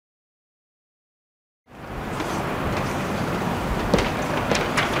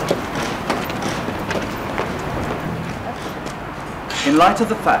In light of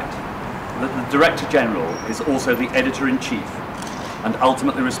the fact that the Director General is also the Editor-in-Chief and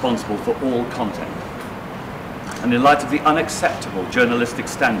ultimately responsible for all content, and in light of the unacceptable journalistic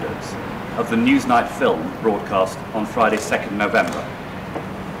standards of the Newsnight film broadcast on Friday 2nd November,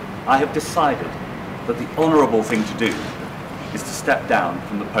 I have decided that the honourable thing to do is to step down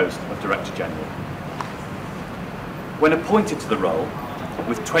from the post of Director General. When appointed to the role,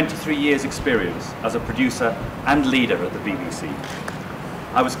 with 23 years' experience as a producer and leader at the BBC,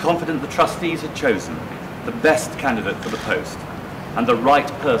 I was confident the trustees had chosen the best candidate for the post and the right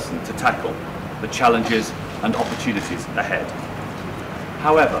person to tackle the challenges and opportunities ahead.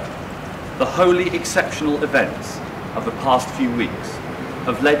 However, the wholly exceptional events of the past few weeks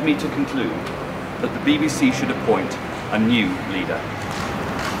have led me to conclude that the BBC should appoint a new leader.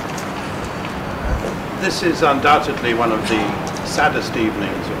 This is undoubtedly one of the saddest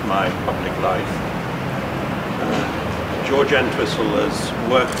evenings of my public life. George Entwistle has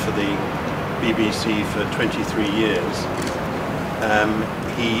worked for the BBC for 23 years.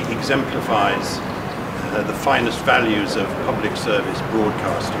 He exemplifies the finest values of public service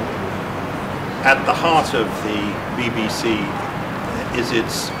broadcasting. At the heart of the BBC is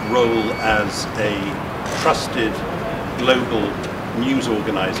its role as a trusted global news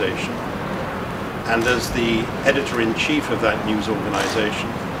organisation. And as the editor-in-chief of that news organisation,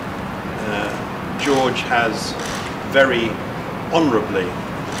 George has very honourably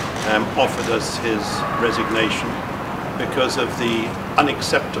offered us his resignation because of the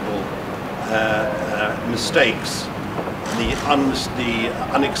unacceptable mistakes, the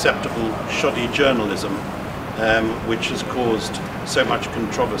unacceptable shoddy journalism which has caused so much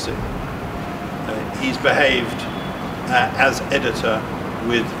controversy. He's behaved as editor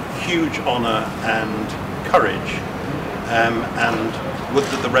with huge honour and courage, and would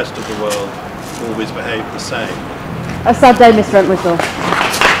that the rest of the world always behave the same. A sad day, Mr. Entwistle.